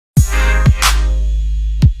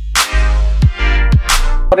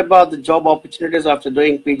What about the job opportunities after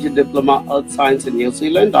doing PG Diploma Earth Science in New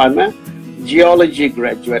Zealand? I'm a geology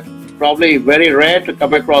graduate. It's probably very rare to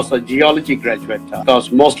come across a geology graduate because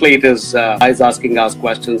mostly it is guys asking us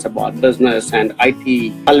questions about business and IT,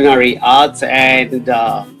 culinary arts, and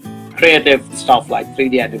creative stuff like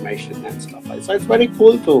 3D animation and stuff. So it's very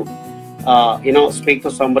cool to speak to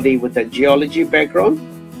somebody with a geology background.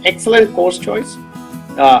 Excellent course choice.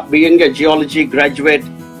 Being a geology graduate,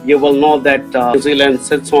 you will know that New Zealand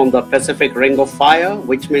sits on the Pacific Ring of Fire,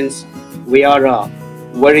 which means we are a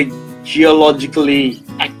very geologically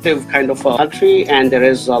active kind of a country, and there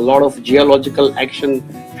is a lot of geological action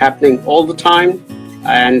happening all the time,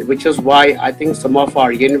 and which is why I think some of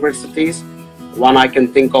our universities, one I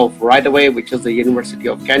can think of right away, which is the University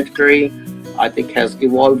of Canterbury, I think has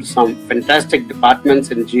evolved some fantastic departments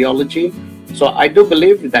in geology. So I do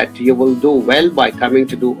believe that you will do well by coming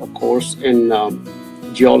to do a course in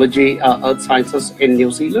geology, earth sciences in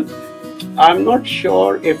New Zealand. I'm not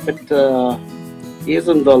sure if it is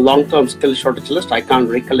in the long-term skill shortage list. I can't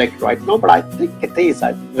recollect right now, but I think it is. I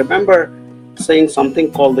remember seeing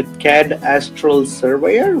something called the CAD Astral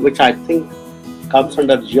Surveyor, which I think comes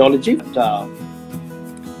under geology. But,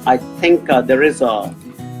 I think there is a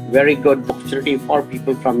very good opportunity for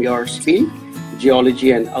people from your field,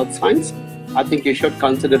 geology and earth science. I think you should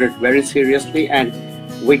consider it very seriously, and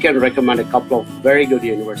we can recommend a couple of very good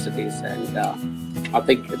universities, and I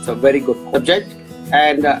think it's a very good subject.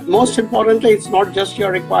 And most importantly, it's not just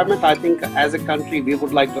your requirement. I think as a country, we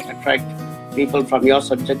would like to attract people from your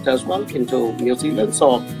subject as well into New Zealand.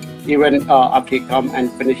 So even after you come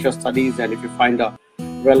and finish your studies, and if you find a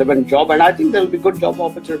relevant job, and I think there'll be good job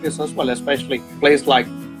opportunities as well, especially a place like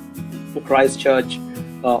Christchurch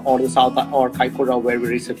or the South or Kaikoura, where we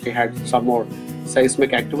recently had some more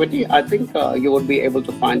seismic activity. I think you would be able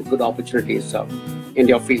to find good opportunities in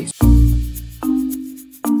your fields.